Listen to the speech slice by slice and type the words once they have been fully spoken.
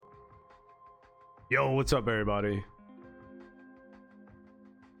Yo, what's up, everybody?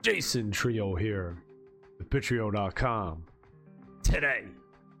 Jason Trio here with Patreon.com. Today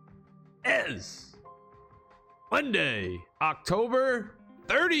is Monday, October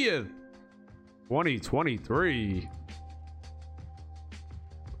 30th, 2023.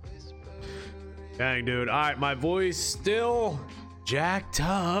 Dang, dude. Alright, my voice still jacked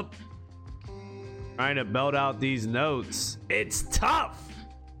up. Trying to belt out these notes. It's tough.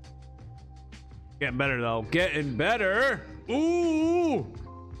 Getting better though. Getting better. Ooh.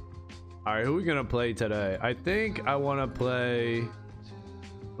 Alright, who are we gonna play today? I think I want to play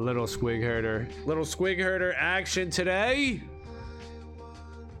Little Squig Herder. Little Squig Herder action today.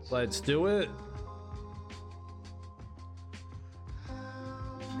 Let's do it.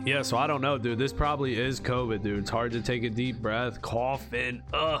 Yeah, so I don't know, dude. This probably is COVID, dude. It's hard to take a deep breath. Coughing.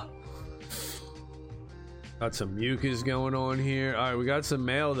 Ugh. Got some mucus going on here. Alright, we got some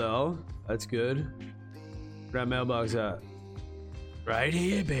mail though. That's good. Where that mailbox at? Right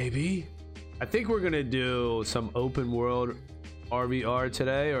here, baby. I think we're gonna do some open world RVR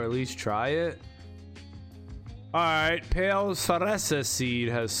today, or at least try it. Alright, Pale Sarasa seed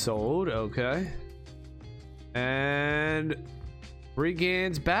has sold. Okay. And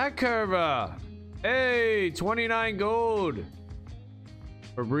Brigand's back curva. Hey, 29 gold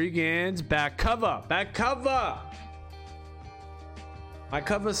for Brigand's back cover. Back cover. My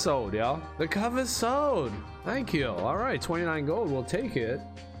cover sold, y'all. The cover sold. Thank you. All right, 29 gold. We'll take it.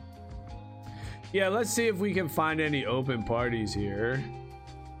 Yeah, let's see if we can find any open parties here.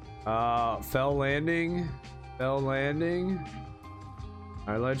 Fell Landing. Fell Landing.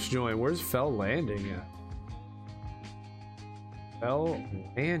 All right, let's join. Where's Fell Landing at? Fell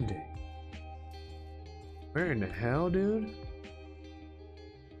Landing. Where in the hell, dude?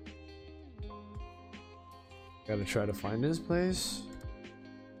 Gotta try to find this place.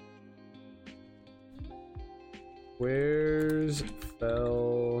 Where's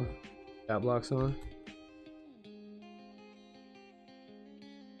Fell? That block's on.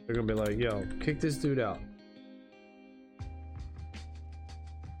 They're gonna be like, yo, kick this dude out.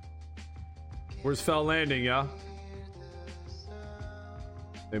 Where's Fell Landing, y'all?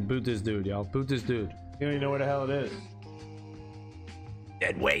 Then boot this dude, y'all. Boot this dude. You don't even know where the hell it is.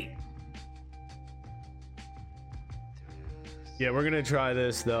 Dead weight. Yeah, we're gonna try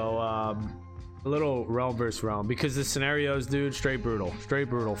this though. A little realm versus realm, because the scenarios, dude, straight brutal.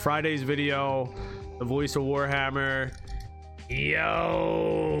 Straight brutal. Friday's video, the voice of Warhammer.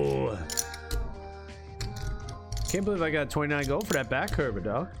 Yo, can't believe I got 29 gold for that back cover,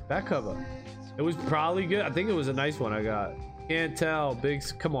 dog. Back cover. It was probably good. I think it was a nice one I got. Can't tell. Big,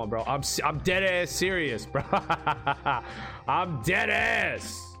 come on, bro. I'm dead ass serious, bro. I'm dead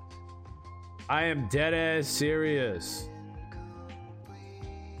ass. I am dead ass serious.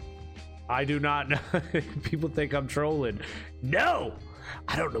 I do not know. People think I'm trolling. No,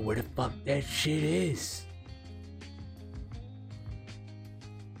 I don't know where the fuck that shit is.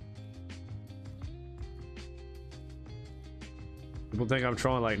 People think I'm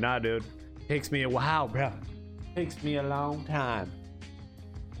trolling. Like, nah, dude. Takes me a while, bro. Takes me a long time.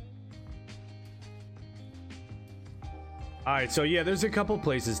 All right, so yeah, there's a couple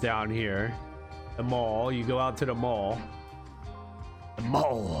places down here. The mall. You go out to the mall. The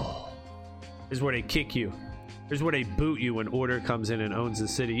mall. This is where they kick you. This is where they boot you when Order comes in and owns the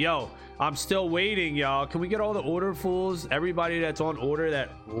city. Yo, I'm still waiting, y'all. Can we get all the Order fools? Everybody that's on Order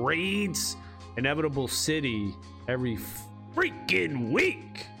that raids Inevitable City every freaking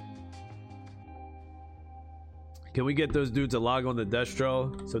week. Can we get those dudes to log on to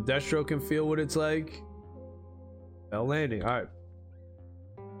Destro so Destro can feel what it's like? Fell Landing. All right.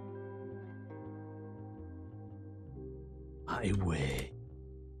 Highway.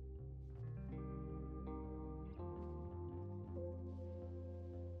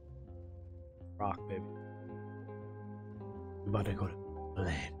 Rock, baby. We about to go to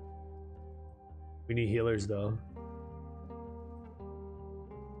land. We need healers though.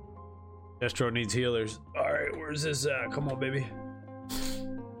 Destro needs healers. Alright, where's this at? Come on, baby.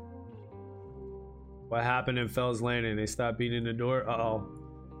 What happened in Fell's Landing? They stopped beating the door. Uh-oh.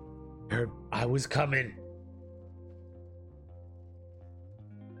 I was coming.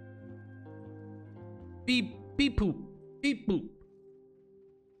 Beep, beep, poop. Beep, boop.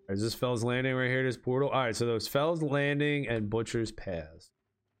 Is this Fell's Landing right here? This portal. All right, so those Fell's Landing and Butcher's Pass.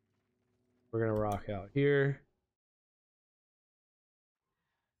 We're gonna rock out here.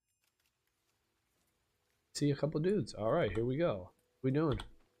 See a couple dudes. All right, here we go. What we doing?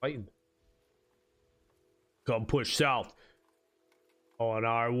 Fighting. Come push south. On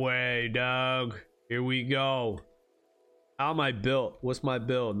our way, dog. Here we go. How am I built? What's my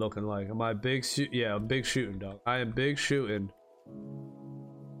build looking like? Am I big shoot? Yeah, I'm big shooting, dog. I am big shooting.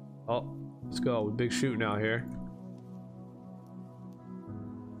 Oh, let's go. We're big shooting out here.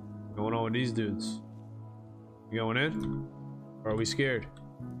 What's going on with these dudes? You going in? Or are we scared?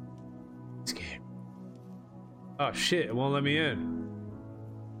 Scared. Oh shit, it won't let me in.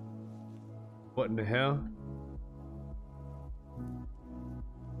 What in the hell?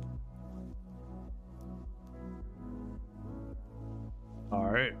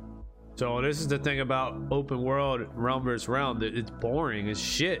 Alright. So this is the thing about open world realm versus realm. It's boring as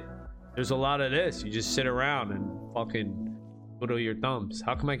shit. There's a lot of this. You just sit around and fucking twiddle your thumbs.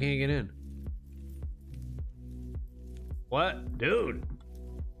 How come I can't get in? What? Dude.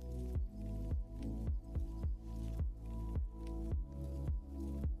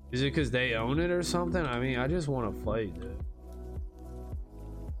 Is it because they own it or something? I mean, I just want to fight, dude.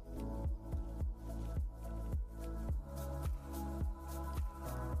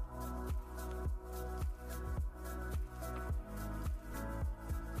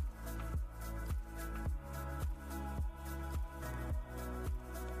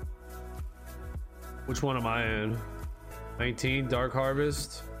 Which one am I in? 19, Dark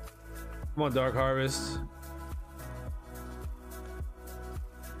Harvest. Come on, Dark Harvest.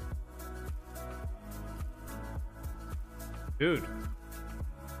 Dude.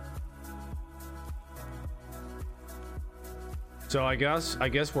 So I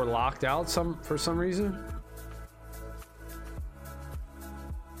guess we're locked out for some reason.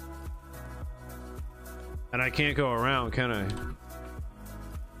 And I can't go around, can I?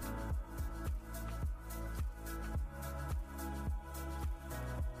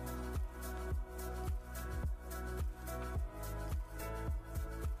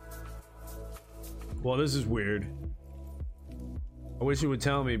 Well, this is weird. I wish you would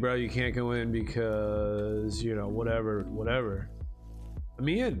tell me, bro, you can't go in because, you know, whatever. Let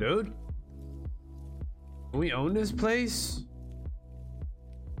me in, dude. Do we own this place?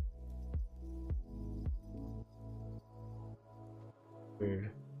 Weird.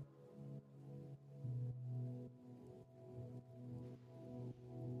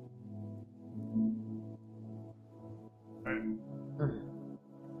 All right.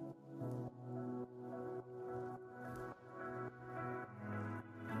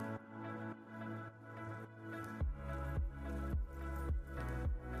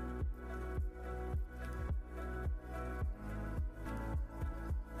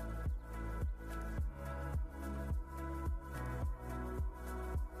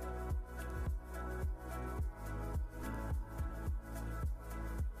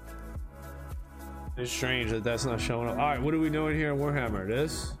 It's strange that that's not showing up. All right, what are we doing here in Warhammer?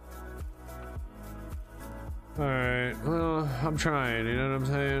 This? All right, well, I'm trying, you know what I'm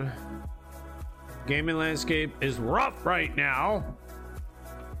saying? Gaming landscape is rough right now.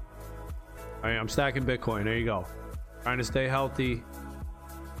 All right, I'm stacking Bitcoin. There you go. Trying to stay healthy.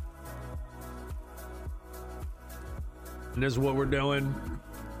 And this is what we're doing.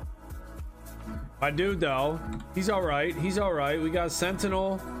 My dude, though, he's all right. He's all right. We got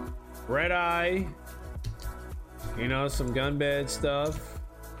Sentinel, Red Eye, you know, some gun bed stuff.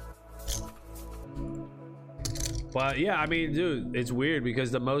 But yeah, I mean, dude, it's weird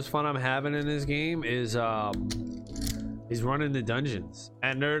because the most fun I'm having in this game is running the dungeons,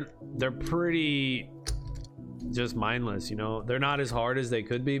 and they're pretty just mindless, you know. They're not as hard as they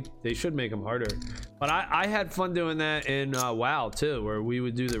could be. They should make them harder. But I had fun doing that in WoW too, where we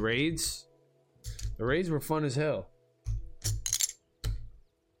would do the raids. The raids were fun as hell.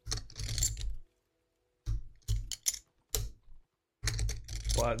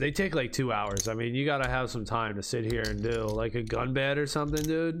 But they take like 2 hours. I mean, you gotta have some time to sit here and do like a gun bed or something,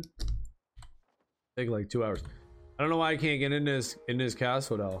 dude. Take like 2 hours. I don't know why I can't get in this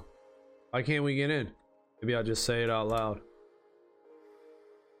castle though. Why can't we get in? Maybe I'll just say it out loud.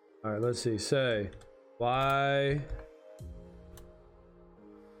 All right, let's see. Say, why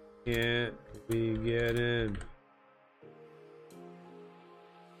can't we get in?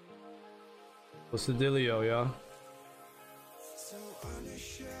 What's the dealio, y'all?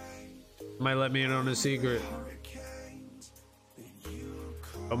 Might let me in on a secret.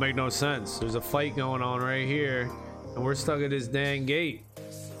 Don't make no sense. There's a fight going on right here, and we're stuck at this dang gate.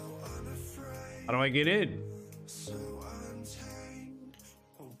 How do I get in?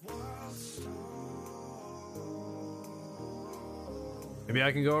 Maybe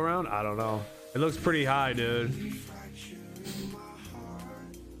I can go around? I don't know. It looks pretty high, dude.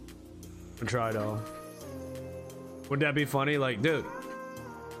 I'll try though. Wouldn't that be funny? Like, dude,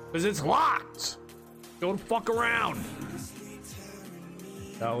 because it's locked. Don't fuck around.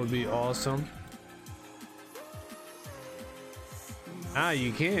 That would be awesome. Ah,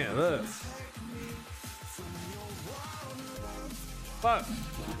 you can't. Look. Fuck.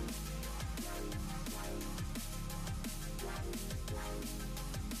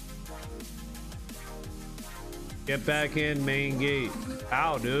 Get back in main gate.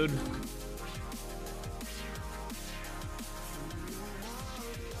 Ow, dude.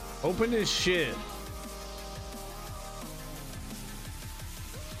 Open this shit.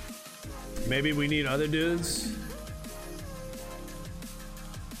 Maybe we need other dudes.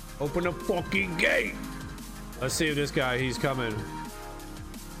 Open the fucking gate. Let's see if this guy, he's coming.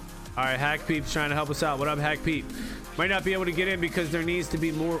 All right, Hack Peep's trying to help us out. What up, Hack Peep? Might not be able to get in because there needs to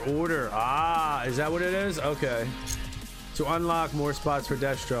be more order. Ah, is that what it is? Okay. To unlock more spots for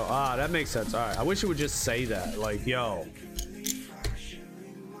Destro. Ah, that makes sense. All right, I wish it would just say that. Like, yo.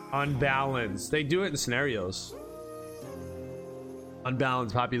 Unbalanced. They do it in scenarios.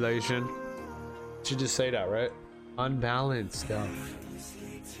 Unbalanced population. Should just say that, right? Unbalanced stuff.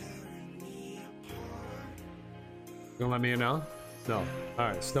 You gonna let me in now? No. All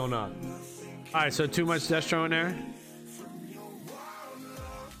right, still not. All right, so too much Destro in there.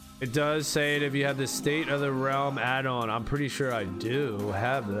 It does say it if you have the State of the Realm add-on. I'm pretty sure I do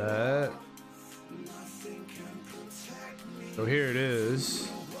have that. So here it is.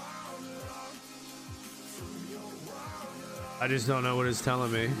 I just don't know what it's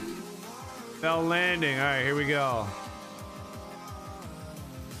telling me. Fell landing. All right, here we go.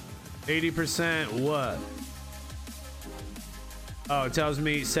 80% what? Oh, it tells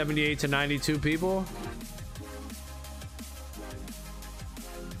me 78 to 92 people.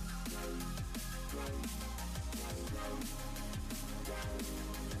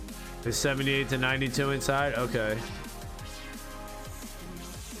 Is 78 to 92 inside? Okay.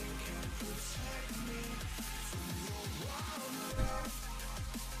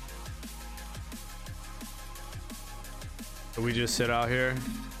 So we just sit out here.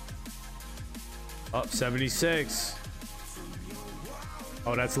 Up 76.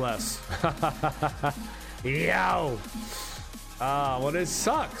 Oh, that's less. Yo. Ah, well, this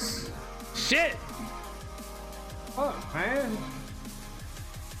sucks. Shit. Fuck, man.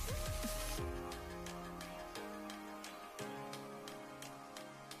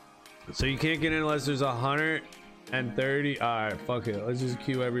 So you can't get in unless there's 130. All right, fuck it. Let's just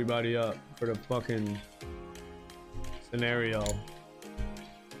queue everybody up for the fucking scenario.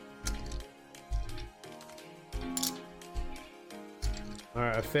 All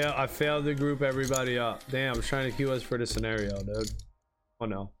right, I failed to group everybody up. Damn, I was trying to queue us for the scenario, dude. Oh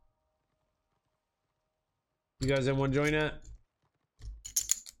no. You guys didn't want to join that?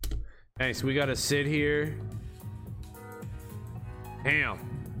 Hey, so we gotta sit here. Damn.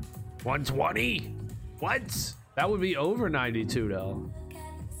 120? What? That would be over 92 though.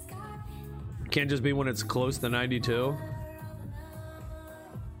 Can't just be when it's close to 92.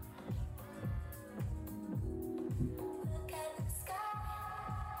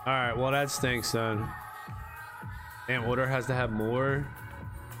 All right, well that stinks then. And order has to have more.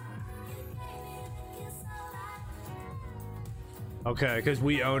 Okay, because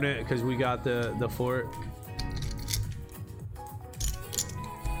we own it, because we got the fort.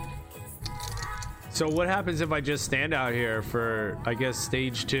 So what happens if I just stand out here for, I guess,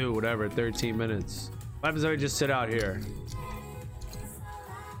 stage 2, whatever, 13 minutes? What happens if I just sit out here?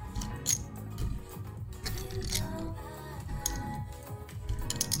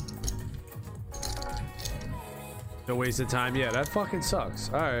 No waste of time. Yeah, that fucking sucks.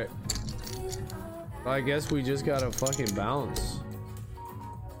 All right. Well, I guess we just gotta fucking bounce.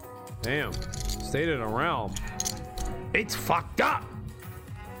 Damn. State of the realm. It's fucked up.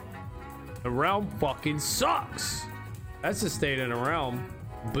 The realm fucking sucks. That's the state of the realm.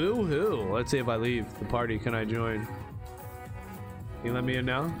 Boo hoo. Let's see if I leave the party. Can I join? Can you let me in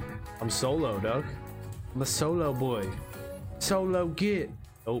now? I'm solo, Doug. I'm a solo boy. Solo get.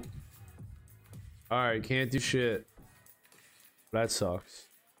 Oh. Alright, can't do shit. That sucks.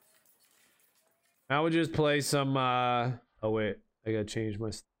 Now we'll just play some oh wait, I gotta change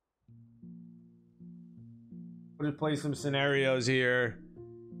my we'll just play some scenarios here.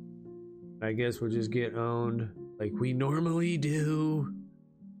 I guess we'll just get owned like we normally do.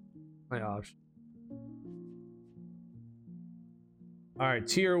 My option. Alright,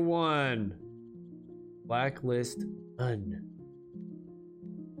 tier 1. Blacklist done.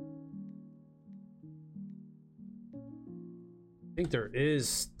 I think there is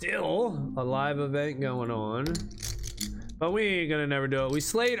still a live event going on, but we ain't gonna never do it. We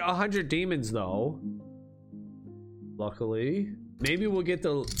slayed 100 demons though, luckily. Maybe we'll get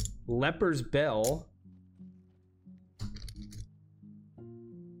the Leper's Bell.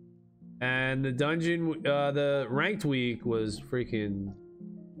 And the dungeon, the ranked week was freaking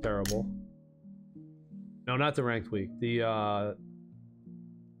terrible. No, not the ranked week. The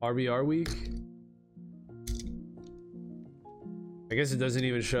RBR week. I guess it doesn't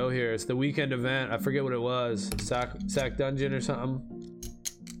even show here. It's the weekend event. I forget what it was. Sack dungeon or something.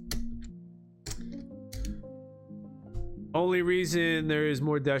 Only reason there is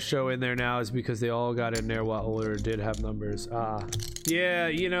more Destro in there now is because they all got in there while Order did have numbers. Yeah,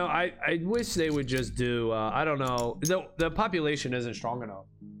 you know, I wish they would just do, I don't know. The population isn't strong enough.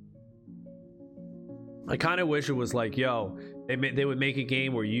 I kind of wish it was like, yo, they would make a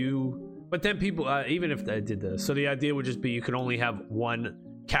game where you... But then people, even if they did this, so the idea would just be you could only have one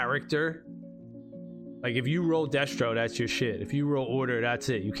character. Like if you roll Destro, that's your shit. If you roll Order, that's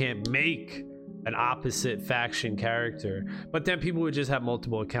it. You can't make an opposite faction character. But then people would just have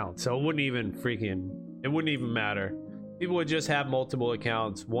multiple accounts, so it wouldn't even matter. People would just have multiple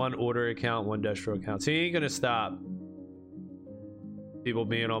accounts, one Order account, one Destro account. So you ain't gonna stop people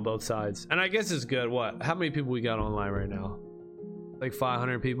being on both sides. And I guess it's good. What? How many people we got online right now? Like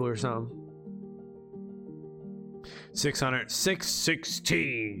 500 people or something.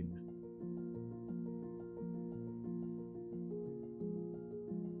 616.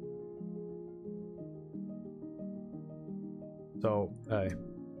 So, hey.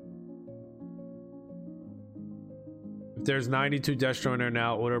 If there's 92 Destro in there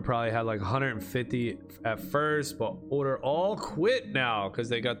now, Order probably had like 150 at first, but Order all quit now because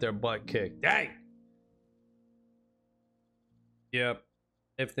they got their butt kicked. Dang! Yep.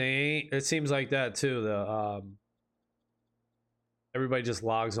 If they ain't, it seems like that too. Everybody just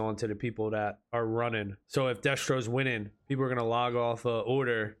logs on to the people that are running. So if Destro's winning, people are gonna log off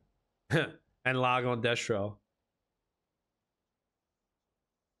Order and log on Destro.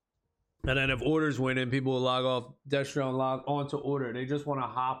 And then if Order's winning, people will log off Destro and log on to Order. They just want to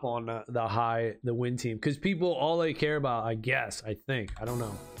hop on the win team, because people, all they care about, I guess, I think, I don't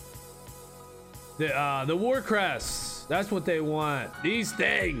know, the war crests. That's what they want. These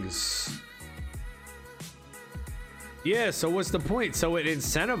things. Yeah, so what's the point? So it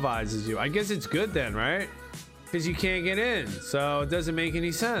incentivizes you. I guess it's good then, right? Because you can't get in, so it doesn't make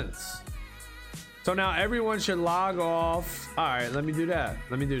any sense. So now everyone should log off. All right, let me do that.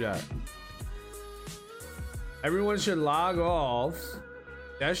 Everyone should log off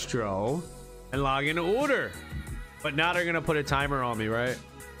Destro and log into Order. But now they're gonna put a timer on me, right?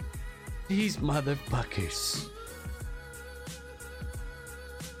 These motherfuckers.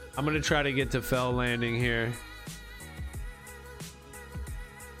 I'm gonna try to get to Fell Landing here.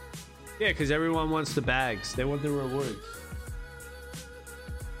 Yeah, because everyone wants the bags. They want the rewards.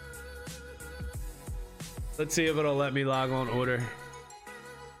 Let's see if it'll let me log on Order.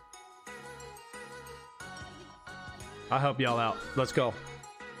 I'll help y'all out. Let's go.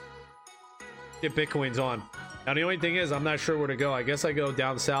 Get Bitcoins on. Now the only thing is, I'm not sure where to go. I guess I go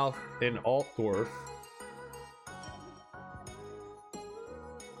down south in Altdorf.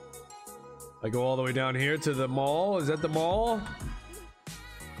 I go all the way down here to the mall. Is that the mall?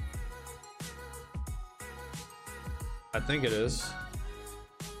 I think it is.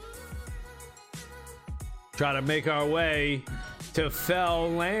 Try to make our way to Fell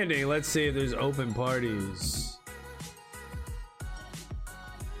Landing. Let's see if there's open parties.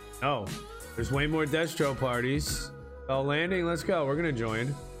 Oh, there's way more Destro parties. Fell Landing, let's go. We're gonna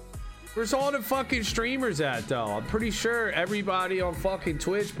join. Where's all the fucking streamers at though? I'm pretty sure everybody on fucking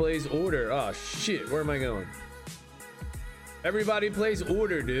Twitch plays Order. Oh shit, where am I going? Everybody plays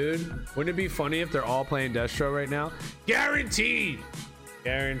Order, dude. Wouldn't it be funny if they're all playing Destro right now? Guaranteed!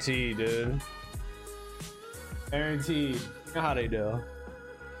 Guaranteed, dude. Guaranteed. You know how they do.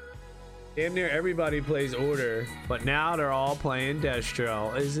 Damn near everybody plays Order, but now they're all playing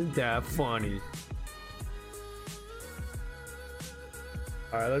Destro. Isn't that funny?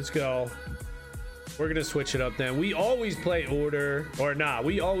 All right, let's go. We're gonna switch it up then. We always play Order, or nah,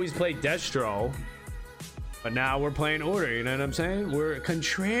 we always play Destro, but now we're playing Order. You know what I'm saying? We're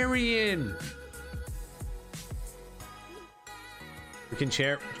contrarian. We're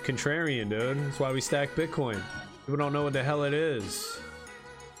contrarian, dude. That's why we stack Bitcoin. People don't know what the hell it is.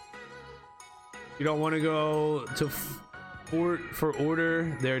 You don't want to go to for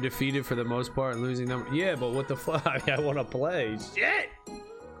Order. They're defeated for the most part, losing number. Yeah, but what the fuck? I want to play. Shit.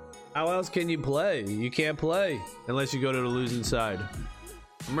 How else can you play? You can't play unless you go to the losing side.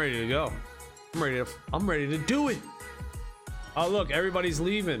 I'm ready to go. I'm ready to do it. Oh look, everybody's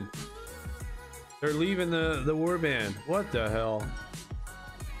leaving. They're leaving the warband. What the hell?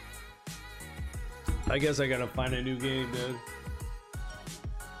 I guess I gotta find a new game, dude.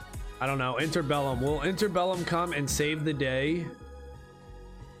 I don't know. Interbellum. Will Interbellum come and save the day?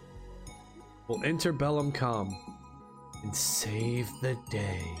 Will Interbellum come and save the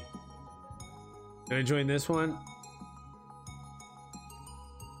day? Gonna join this one?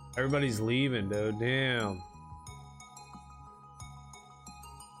 Everybody's leaving, dude. Damn.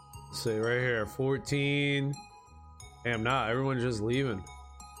 Let's see right here, 14. Damn, nah, everyone's just leaving.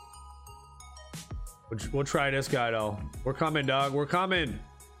 We'll try this guy though. We're coming, dog. We're coming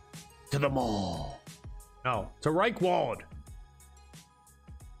to the mall. No, to Reichwald.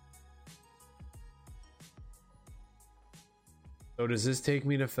 So does this take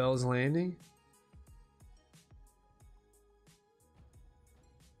me to Fell's Landing?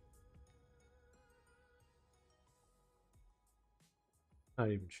 Not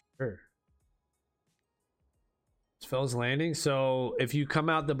even sure. It's Fell's Landing. So if you come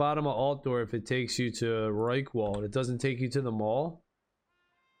out the bottom of Altdorf, it takes you to Reichwald. It doesn't take you to the mall.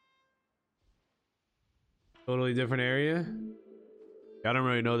 Totally different area. I don't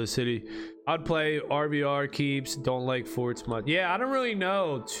really know the city. I'd play RVR keeps. Don't like forts much. Yeah, I don't really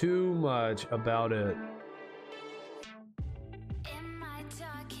know too much about it.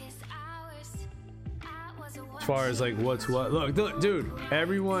 As far as like what's what. Look, dude,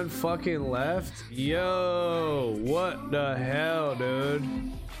 everyone fucking left. Yo, what the hell, dude?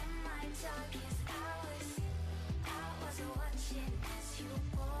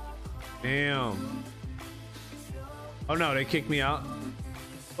 Damn. Oh no, they kicked me out.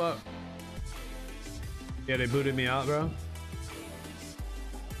 Fuck. Yeah, they booted me out, bro.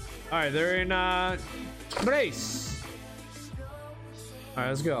 Alright, they're in Brace. Alright,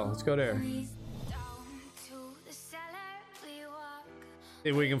 let's go. Let's go there. See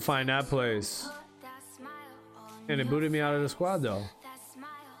if we can find that place. And they booted me out of the squad though.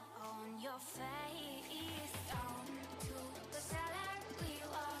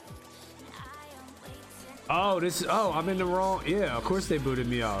 Oh, this is, oh, I'm in the wrong. Yeah, of course they booted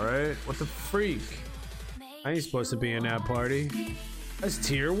me out, right? What the freak? I ain't supposed to be in that party. That's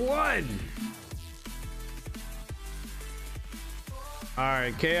tier 1.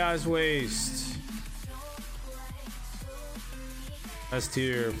 Alright, Chaos Waste. That's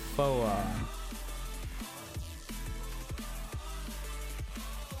tier 4.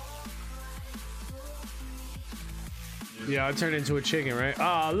 Yeah, I turned into a chicken, right?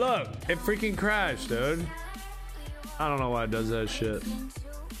 Ah, look! It freaking crashed, dude. I don't know why it does that shit.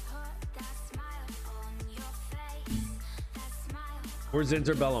 Where's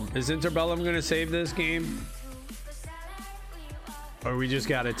Interbellum? Is Interbellum gonna save this game? Or we just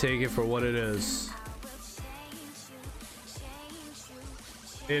gotta take it for what it is?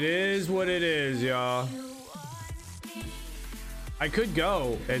 It is what it is, y'all. I could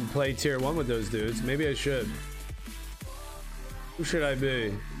go and play tier 1 with those dudes. Maybe I should. Who should I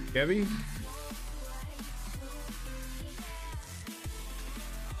be? Gabby?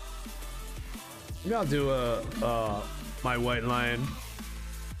 Maybe I'll do my White Lion.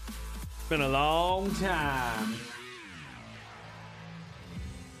 Been a long time.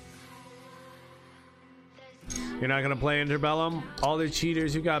 You're not gonna play Interbellum? All the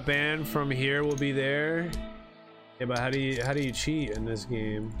cheaters who got banned from here will be there. Yeah, but how do you cheat in this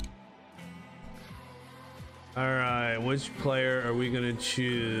game? All right, which player are we gonna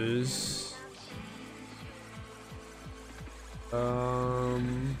choose? I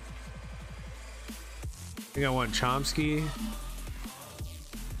think I want Chomsky.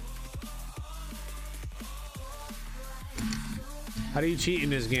 How do you cheat in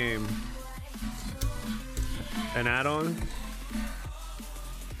this game? An add-on?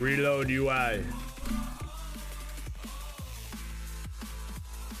 Reload UI. Alright,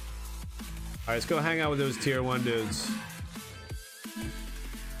 let's go hang out with those tier 1 dudes.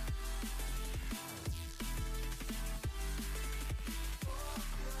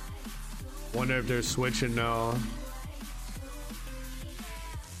 Wonder if they're switching now.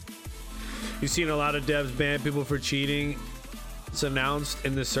 You've seen a lot of devs ban people for cheating. It's announced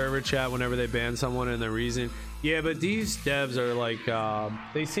in the server chat whenever they ban someone and the reason. Yeah, but these devs are like,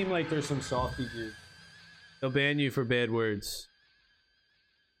 they seem like they're some softy dudes. They'll ban you for bad words.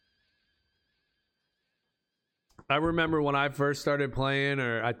 I remember when I first started playing,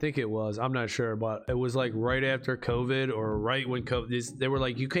 or I think it was, I'm not sure, but it was like right after COVID or right when COVID, they were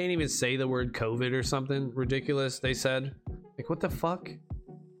like, you can't even say the word COVID or something ridiculous, they said. Like, what the fuck?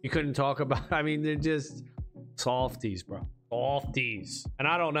 You couldn't talk about, I mean, they're just softies, bro. Softies. And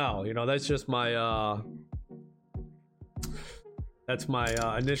I don't know, you know, that's just my,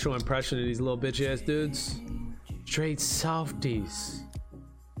 initial impression of these little bitch ass dudes. Straight softies.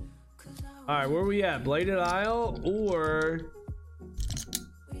 Alright, where we at? Bladed Isle or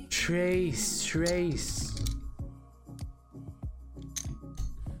Trace?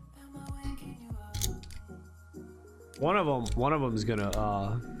 One of them's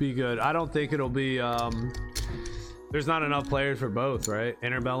gonna be good. I don't think it'll be there's not enough players for both, right?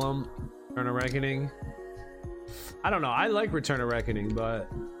 Interbellum, Return of Reckoning. I don't know. I like Return of Reckoning,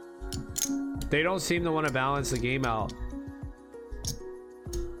 but they don't seem to want to balance the game out.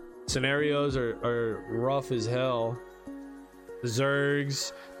 Scenarios are rough as hell. The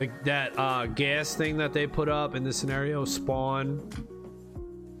Zergs, that gas thing that they put up in the scenario, spawn.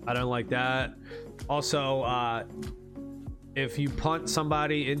 I don't like that. Also, if you punt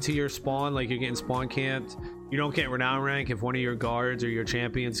somebody into your spawn, like you're getting spawn camped, you don't get renown rank if one of your guards or your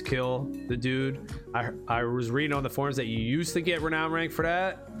champions kill the dude. I was reading on the forums that you used to get renown rank for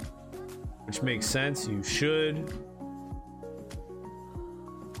that, which makes sense. You should.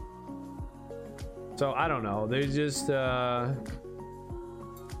 So I don't know. They just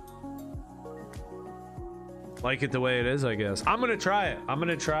like it the way it is, I guess. I'm gonna try it.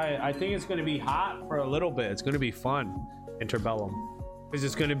 I think it's gonna be hot for a little bit. It's gonna be fun, Interbellum, because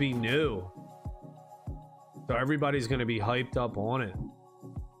it's gonna be new. So everybody's gonna be hyped up on it.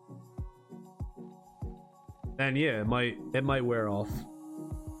 And yeah, it might wear off.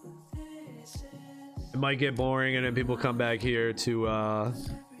 It might get boring, and then people come back here to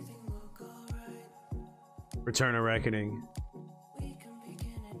Return of Reckoning.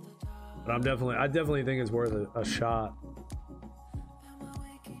 But I definitely think it's worth a shot.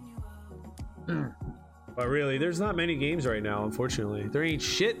 But really, there's not many games right now, unfortunately. There ain't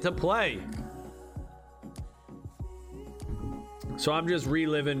shit to play. So I'm just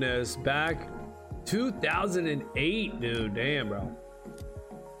reliving this back 2008, dude. Damn, bro.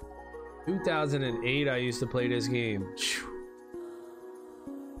 2008, I used to play this game.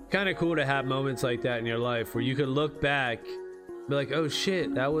 Kind of cool to have moments like that in your life where you could look back, be like, oh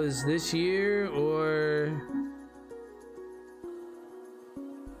shit, that was this year, or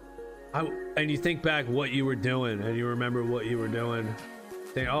and you think back what you were doing and you remember what you were doing.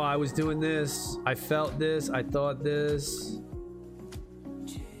 Think, oh, I was doing this, I felt this, I thought this.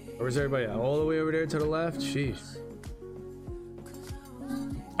 Where's everybody at? All the way over there to the left? Jeez.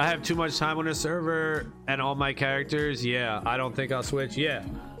 I have too much time on a server and all my characters. Yeah, I don't think I'll switch. Yeah,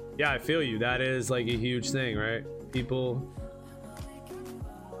 I feel you. That is like a huge thing, right? People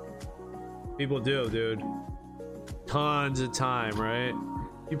do, dude. Tons of time, right?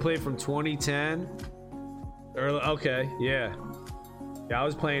 You played from 2010? Okay, yeah. I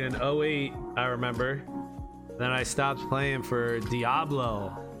was playing in 08, I remember. Then I stopped playing for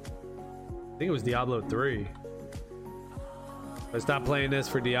Diablo. I think it was Diablo 3. I stopped playing this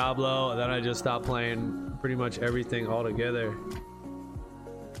for Diablo, and then I just stopped playing pretty much everything altogether.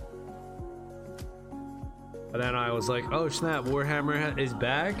 And then I was like, oh snap, Warhammer is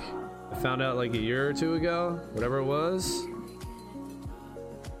back. I found out like a year or two ago, whatever it was.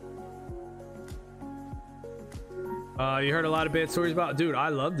 You heard a lot of bad stories about it. Dude, I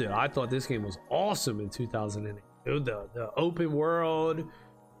loved it. I thought this game was awesome in 2008. Dude, the open world,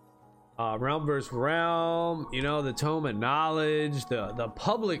 realm versus realm, you know, the tome of knowledge, the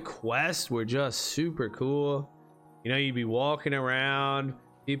public quests were just super cool. You know, you'd be walking around,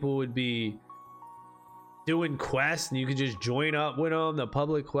 people would be doing quests and you could just join up with them. The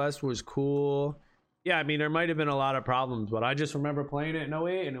public quest was cool. Yeah, I mean, there might have been a lot of problems, but I just remember playing it in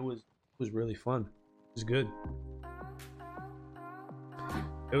 08 and it was really fun. It was good.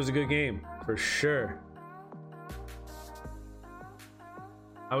 It was a good game for sure.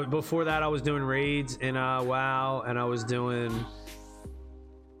 Before that, I was doing raids in WoW, and I was doing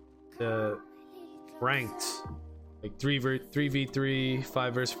the ranked, like 3v3,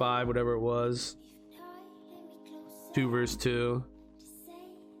 5 versus 5, whatever it was, 2 versus 2.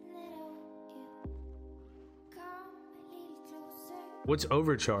 What's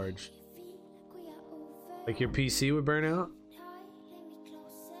overcharge? Like your PC would burn out?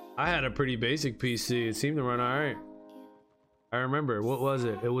 I had a pretty basic PC. It seemed to run all right. I remember. What was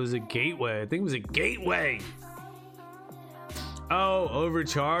it? It was a gateway. I think it was a gateway. Oh,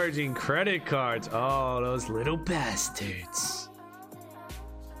 overcharging credit cards. Oh, those little bastards.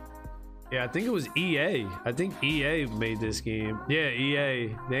 Yeah, I think it was EA. I think EA made this game. Yeah,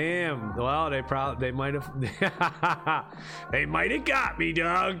 EA. Damn. Well, they might have they might have got me,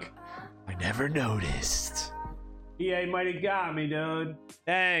 dog. I never noticed. EA might have got me, dude.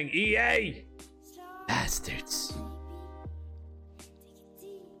 Dang, EA. Bastards.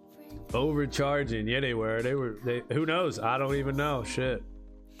 Overcharging. Yeah, they were. Who knows? I don't even know. Shit.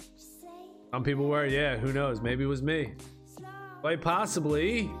 Some people were. Yeah, who knows? Maybe it was me. Quite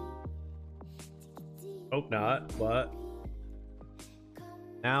possibly. Hope not, but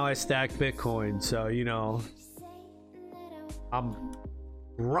now I stack Bitcoin, so you know I'm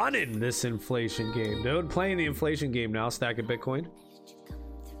running this inflation game, dude. Playing the inflation game now, stacking Bitcoin.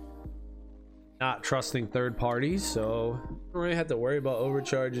 Not trusting third parties, so don't really have to worry about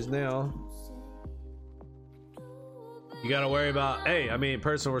overcharges now. You gotta worry about, hey, I mean,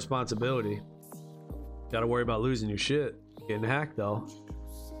 personal responsibility. Gotta worry about losing your shit. Getting hacked though.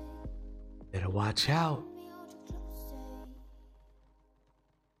 Better watch out.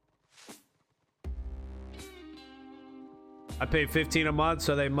 I pay $15 a month,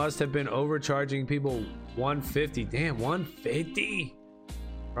 so they must have been overcharging people $150. Damn, $150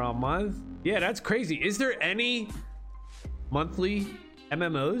 for a month? Yeah, that's crazy. Is there any monthly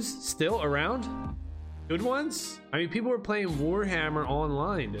MMOs still around? Good ones? I mean, people are playing Warhammer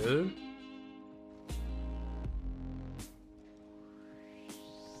Online, dude.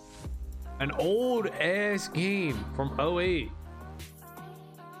 An old ass game from 08.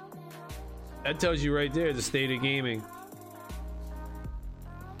 That tells you right there the state of gaming.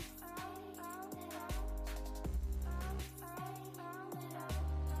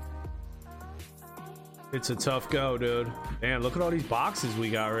 It's a tough go, dude. Man, look at all these boxes we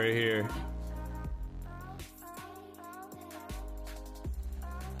got right here.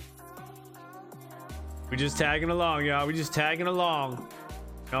 We just tagging along, y'all. We just tagging along.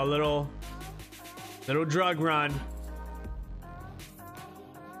 A little drug run.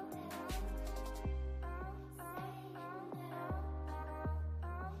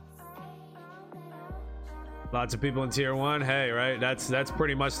 Lots of people in tier 1. Hey, right? That's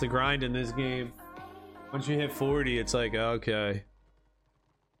pretty much the grind in this game. Once you hit 40, it's like, okay,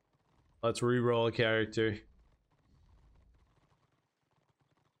 let's re-roll a character.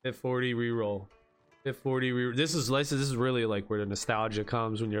 Hit 40, re-roll. Hit 40, re-roll. This is really like where the nostalgia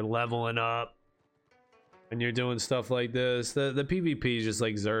comes, when you're leveling up and you're doing stuff like this. The PvP is just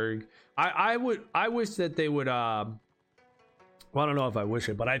like Zerg. I wish that they would well, I don't know if I wish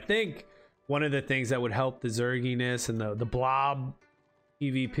it, but I think one of the things that would help the Zerginess and the blob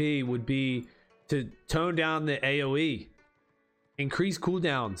PvP would be to tone down the AoE, increase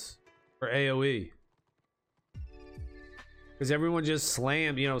cooldowns for AoE, because everyone just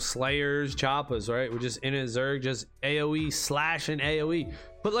slammed, you know, Slayers, Choppas, right? We're just in a Zerg, just AoE slash and AoE.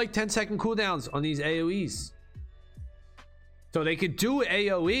 Put like 10-second cooldowns on these AoEs, so they could do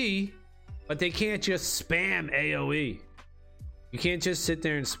AoE, but they can't just spam AoE. You can't just sit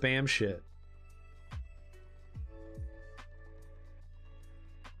there and spam shit.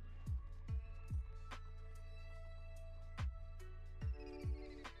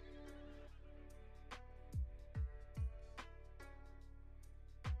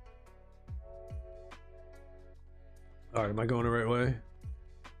 All right, am I going the right way?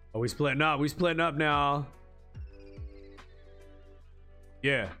 Are we splitting up? We splitting up now.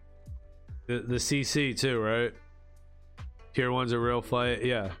 Yeah. The CC too, right? Tier 1's a real fight.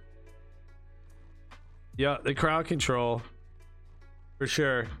 Yeah. Yeah, the crowd control. For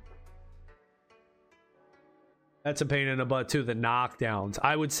sure. That's a pain in the butt too, the knockdowns.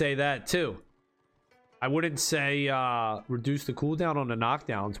 I would say that too. I wouldn't say reduce the cooldown on the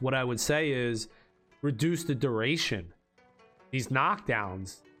knockdowns. What I would say is reduce the duration. These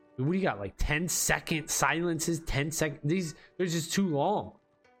knockdowns, what do you got, like 10-second silences, 10 seconds? These, they're just too long.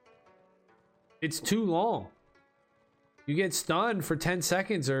 It's too long. You get stunned for 10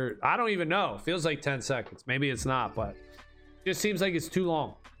 seconds, or I don't even know. It feels like 10 seconds. Maybe it's not, but it just seems like it's too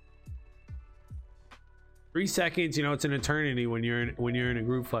long. 3 seconds, you know, it's an eternity when you're in a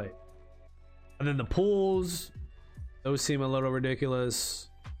group fight. And then the pulls, those seem a little ridiculous.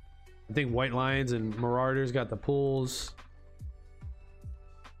 I think White Lions and Marauders got the pulls.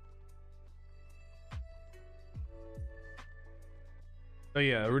 So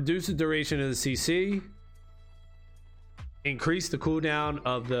yeah, reduce the duration of the CC, increase the cooldown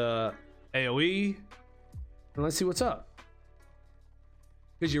of the AoE, and let's see what's up.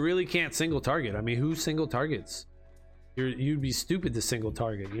 Because you really can't single target. I mean, who single targets? You'd be stupid to single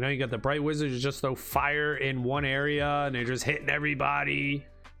target. You know, you got the Bright Wizards just throw fire in one area and they're just hitting everybody.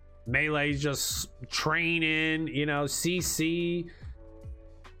 Melee's just training, you know, CC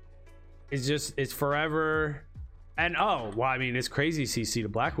is just, it's forever. And oh, well, I mean, it's crazy. CC, the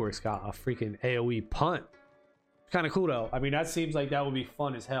Blackworks got a freaking AoE punt. Kind of cool though. I mean, that seems like that would be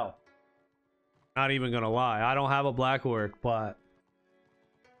fun as hell. Not even gonna lie, I don't have a Blackwork, but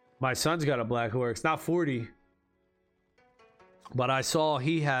my son's got a Blackwork. It's not 40, but I saw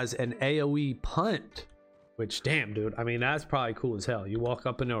he has an AoE punt, which, damn, dude, I mean, that's probably cool as hell. You walk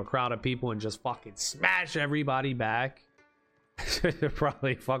up into a crowd of people and just fucking smash everybody back. They're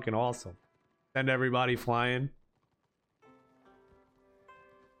probably fucking awesome. Send everybody flying.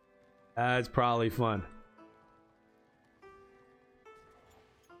 That's probably fun.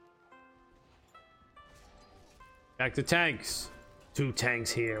 Back to tanks. 2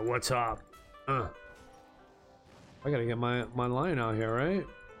 tanks here. What's up? I gotta get my lion out here, right?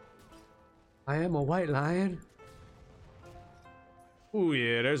 I am a white lion. Oh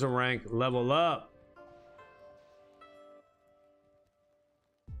yeah, there's a rank. Level up.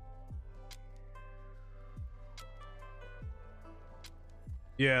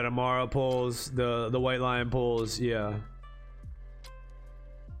 Yeah, the Mara pulls, the white lion pulls. Yeah,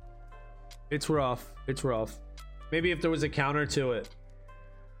 it's rough. It's rough. Maybe if there was a counter to it,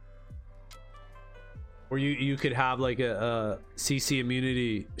 where you could have like a CC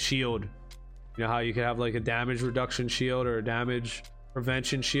immunity shield. You know how you could have like a damage reduction shield or a damage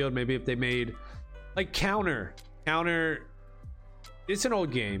prevention shield. Maybe if they made like counter. It's an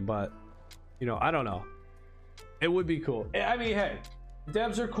old game, but you know, I don't know. It would be cool. I mean, hey,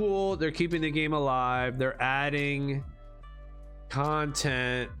 devs are cool. They're keeping the game alive. They're adding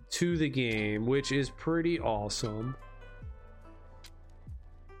content to the game, which is pretty awesome.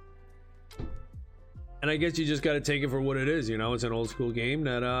 And I guess you just got to take it for what it is. You know, it's an old school game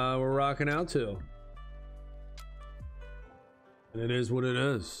that we're rocking out to. And it is what it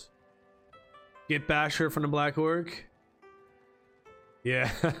is. Get Basher from the Black Orc.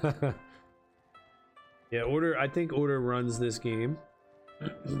 Yeah. Yeah, Order. I think Order runs this game.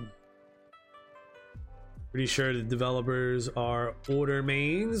 Pretty sure the developers are Order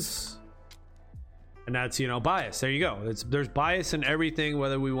mains. And that's, you know, bias. There you go. There's bias in everything,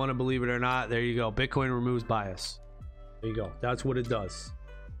 whether we want to believe it or not. There you go. Bitcoin removes bias. There you go. That's what it does.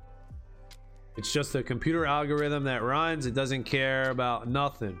 It's just a computer algorithm that runs. It doesn't care about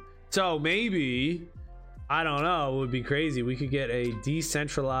nothing. So maybe, I don't know, it would be crazy. We could get a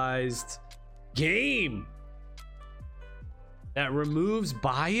decentralized game that removes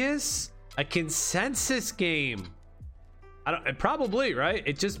bias. A consensus game. Probably, right?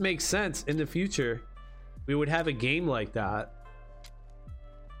 It just makes sense in the future. We would have a game like that.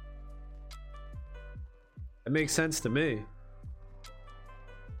 It makes sense to me.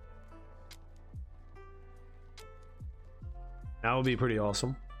 That would be pretty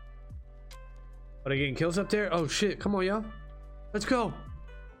awesome. But getting kills up there? Oh shit, come on, y'all. Let's go.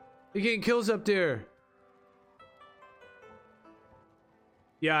 They're getting kills up there.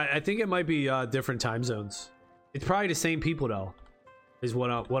 Yeah, I think it might be different time zones. It's probably the same people though, is what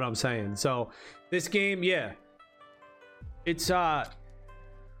I'm saying. So this game, yeah, it's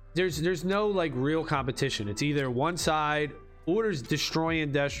there's no like real competition. It's either one side, Order's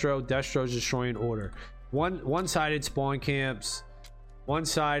destroying Destro, Destro's destroying Order. One-sided spawn camps,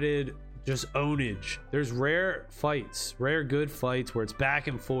 one-sided just ownage. There's rare fights, rare good fights where it's back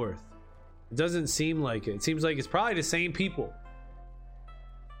and forth. It doesn't seem like it. It seems like it's probably the same people.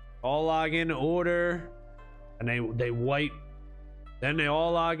 All log into Order, and they wipe. Then they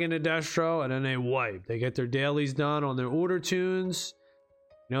all log into Destro, and then they wipe. They get their dailies done on their Order tunes.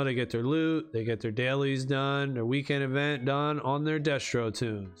 You know, they get their loot, they get their dailies done, their weekend event done on their Destro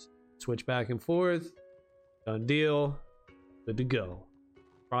tunes. Switch back and forth. Done deal. Good to go.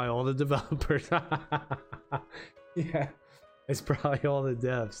 Probably all the developers. Yeah, it's probably all the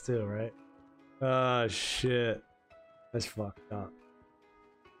devs too, right? Oh shit, that's fucked up.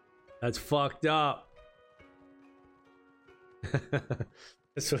 That's fucked up.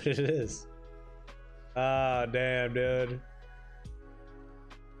 That's what it is. Ah, damn, dude.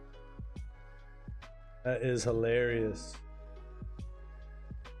 That is hilarious.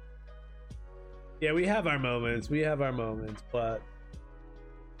 Yeah, we have our moments. We have our moments, but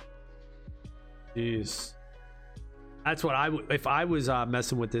jeez. That's what I would, if I was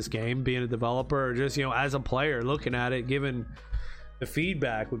messing with this game, being a developer, or just, you know, as a player looking at it, given the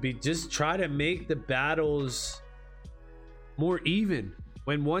feedback, would be just try to make the battles more even.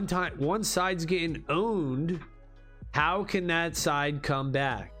 When one side's getting owned, how can that side come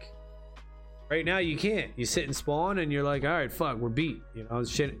back? Right now you can't. You sit and spawn and you're like, all right, fuck, we're beat. You know,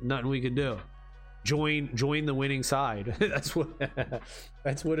 shit, nothing we can do. Join the winning side. That's what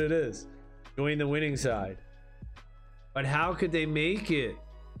it is. Join the winning side. But how could they make it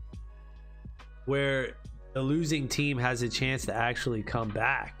where the losing team has a chance to actually come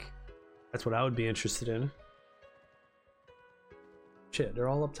back? That's what I would be interested in. Shit, they're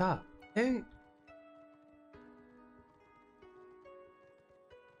all up top. Hey.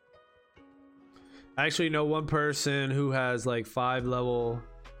 I actually know one person who has like 5 level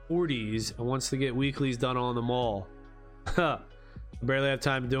 40s and wants to get weeklies done on them all. I barely have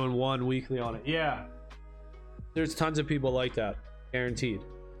time doing one weekly on it. Yeah. There's tons of people like that. Guaranteed.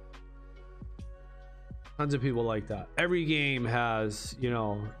 Tons of people like that. Every game has, you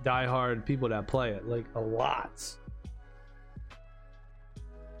know, diehard people that play it. Like a lot.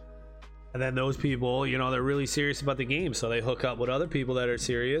 And then those people, you know, they're really serious about the game, so they hook up with other people that are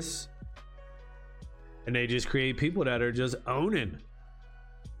serious, and they just create people that are just owning.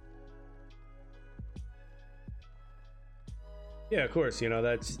 Yeah, of course, you know,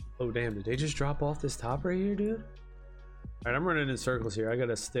 that's... Oh, damn, did they just drop off this top right here, dude? Alright, I'm running in circles here. I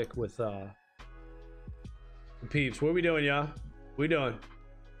gotta stick with, the peeps. What are we doing, y'all? What we doing?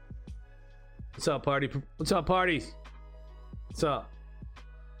 What's up, party? What's up, party? What's up?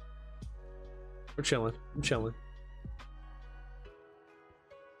 We're chilling. I'm chilling.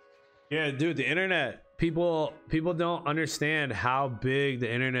 Yeah, dude, the internet. People don't understand how big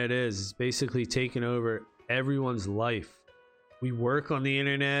the internet is. It's basically taking over everyone's life. We work on the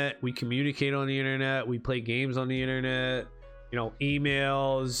internet, we communicate on the internet, we play games on the internet, you know,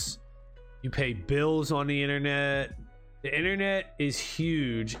 emails, you pay bills on the internet. The internet is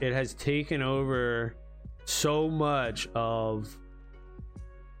huge. It has taken over so much of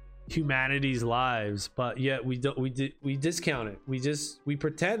humanity's lives, but yet we discount it. We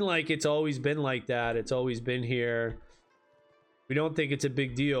pretend like it's always been like that. It's always been here. We don't think it's a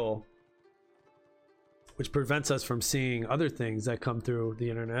big deal, which prevents us from seeing other things that come through the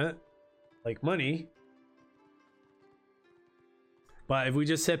internet, like money. But if we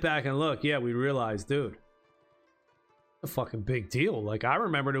just sit back and look, yeah, we realize, dude, a fucking big deal. Like, I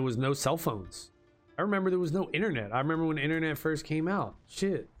remember there was no cell phones. I remember there was no internet. I remember when the internet first came out.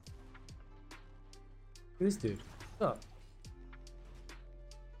 Shit. Look at this dude. What's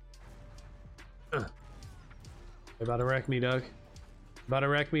up? They're about to wreck me, Doug. About to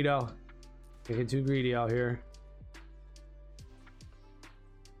wreck me, though. Getting too greedy out here.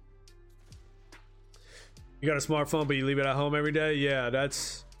 You got a smartphone, but you leave it at home every day? Yeah,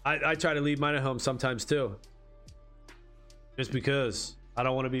 that's... I try to leave mine at home sometimes, too. Just because I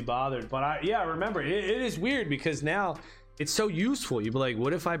don't want to be bothered. But yeah, remember, it is weird because now it's so useful. You'd be like,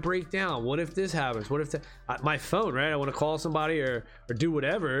 what if I break down? What if this happens? What if my phone, right? I want to call somebody or do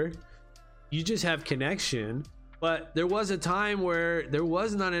whatever. You just have connection. But there was a time where there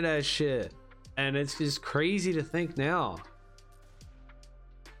was none of that shit. And it's just crazy to think now.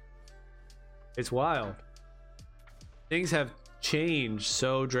 It's wild. Things have changed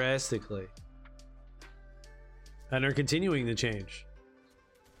so drastically. And they're continuing to change.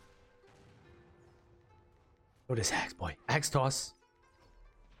 What is axe, boy? Axe toss.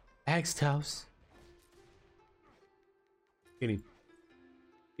 Axe toss. Get him.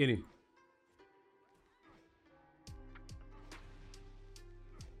 Get him.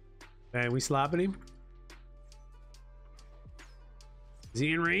 Man, we slapping him? Is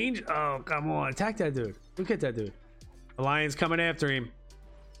he in range? Oh, come on. Attack that dude. Look at that dude. The lion's coming after him.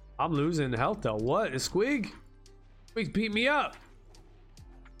 I'm losing health though. What? Is Squig? Squig's beat me up.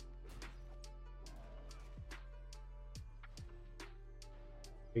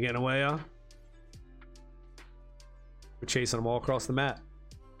 You getting away, huh? We're chasing them all across the map.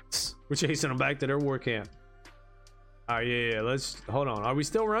 We're chasing them back to their war camp. Alright, yeah. Let's... Hold on. Are we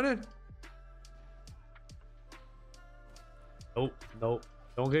still running? Nope.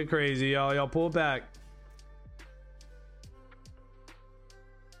 Don't get crazy, y'all. Y'all pull back.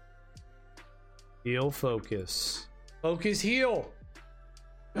 Heal, focus. Focus, heal.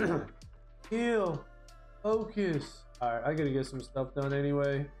 Heal. Focus. Alright, I gotta get some stuff done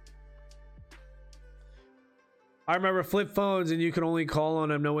anyway. I remember flip phones and you could only call on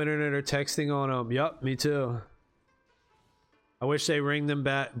them, no internet or texting on them. Yup, me too. I wish they bring them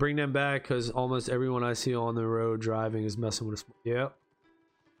back, because almost everyone I see on the road driving is messing with a... Yep.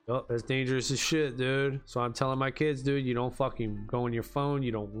 Yup, that's dangerous as shit, dude. So I'm telling my kids, dude, you don't fucking go on your phone,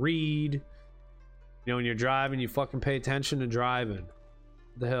 you don't read. You know, when you're driving, you fucking pay attention to driving.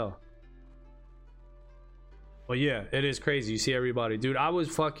 What the hell? But yeah, it is crazy. You see everybody. Dude, I was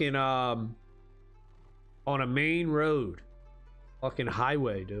fucking on a main road. Fucking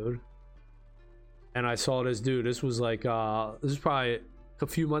highway, dude. And I saw this dude. This was like this is probably a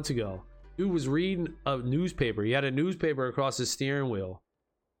few months ago. Dude was reading a newspaper. He had a newspaper across his steering wheel.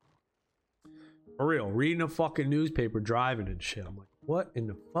 For real, reading a fucking newspaper, driving and shit. I'm like, what in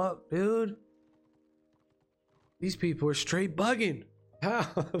the fuck, dude? These people are straight bugging. How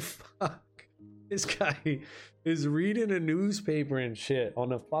the fuck? This guy is reading a newspaper and shit on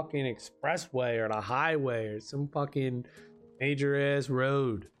the fucking expressway or the highway or some fucking major ass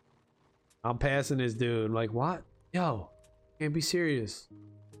road. I'm passing this dude. I'm like, what? Yo, can't be serious.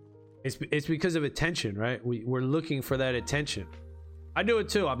 It's because of attention, right? We're looking for that attention. I do it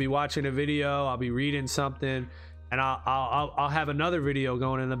too. I'll be watching a video, I'll be reading something, and I'll have another video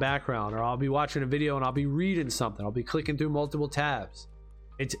going in the background, or I'll be watching a video and I'll be reading something. I'll be clicking through multiple tabs.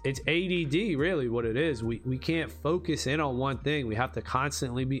 It's ADD, really, what it is. We can't focus in on one thing. We have to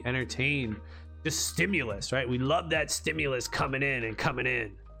constantly be entertained. Just stimulus, right? We love that stimulus coming in and coming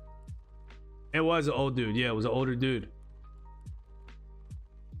in. It was an old dude. Yeah, it was an older dude.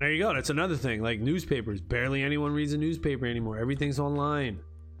 There you go. That's another thing. Like newspapers. Barely anyone reads a newspaper anymore. Everything's online.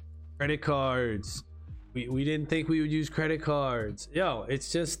 Credit cards. We didn't think we would use credit cards. Yo,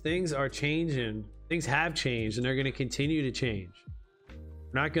 it's just things are changing. Things have changed and they're going to continue to change.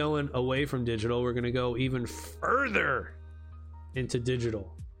 We're not going away from digital. We're going to go even further into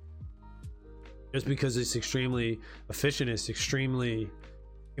digital. Just because it's extremely efficient, it's extremely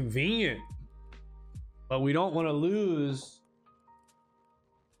convenient. But we don't want to lose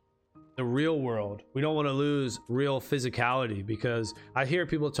the real world. We don't want to lose real physicality, because I hear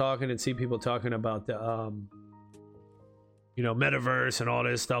people talking and see people talking about the metaverse and all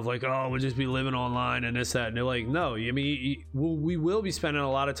this stuff, like, oh, we'll just be living online and this, that, and they're like, no, I mean, we will be spending a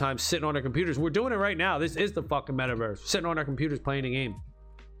lot of time sitting on our computers. We're doing it right now. This is the fucking metaverse, sitting on our computers playing a game.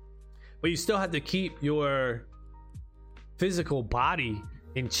 But you still have to keep your physical body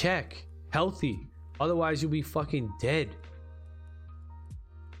in check, healthy. Otherwise, you'll be fucking dead.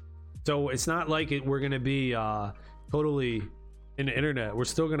 So it's not like we're going to be totally in the internet. We're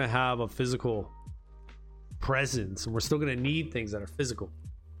still going to have a physical presence, and we're still going to need things that are physical.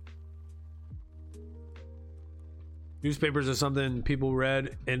 Newspapers are something people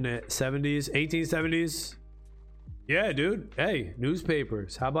read in the 70s, 1870s. Yeah, dude. Hey,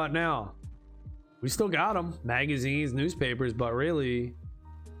 newspapers. How about now? We still got them. Magazines, newspapers, but really,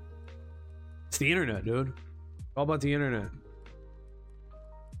 it's the internet, dude. It's all about the internet.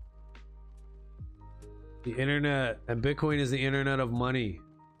 The internet, and Bitcoin is the internet of money.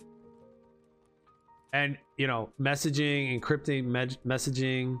 And, messaging, encrypting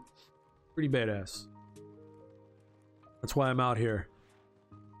messaging, pretty badass. That's why I'm out here.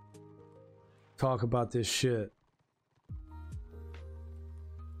 Talk about this shit.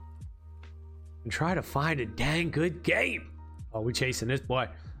 And try to find a dang good game. Oh, we chasing this boy.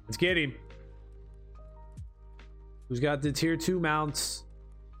 Let's get him. Who's got the tier 2 mounts?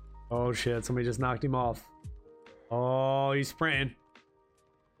 Oh shit, somebody just knocked him off. Oh, he's sprinting.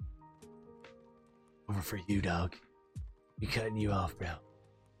 Over for you, dog. He cutting you off, bro.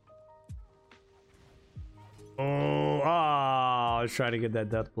 I was trying to get that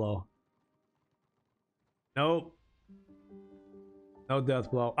death blow. Nope. No death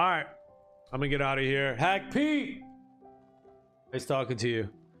blow. All right. I'm gonna get out of here. Hack Pete. Nice talking to you.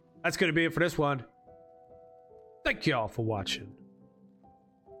 That's gonna be it for this one. Thank y'all for watching.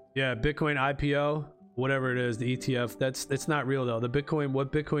 Yeah, Bitcoin IPO, whatever it is, the ETF. It's not real though. The Bitcoin,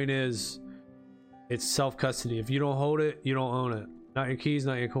 what Bitcoin is, it's self-custody. If you don't hold it, you don't own it. Not your keys,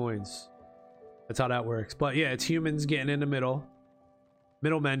 not your coins. That's how that works. But yeah, it's humans getting in the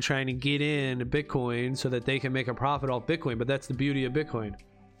middlemen trying to get in Bitcoin so that they can make a profit off Bitcoin. But that's the beauty of Bitcoin.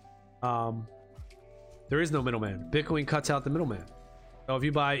 There is no middleman. Bitcoin cuts out the middleman. So if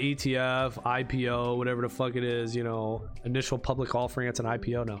you buy ETF, IPO, whatever the fuck it is, initial public offering, it's an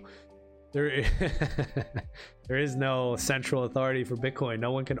IPO now. There is no central authority for Bitcoin.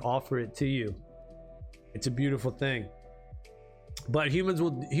 No one can offer it to you. It's a beautiful thing. But humans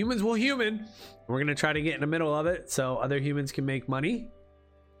will human. We're gonna try to get in the middle of it so other humans can make money,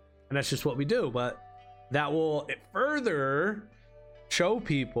 and that's just what we do. But that will further show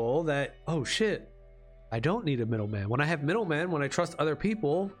people that, oh shit, I don't need a middleman. When I have middlemen, when I trust other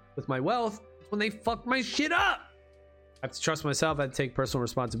people with my wealth, it's when they fuck my shit up. I have to trust myself. I have to take personal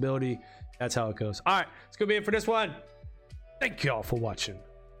responsibility. That's how it goes. All right, it's gonna be it for this one. Thank y'all for watching.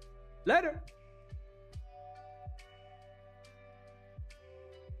 Later.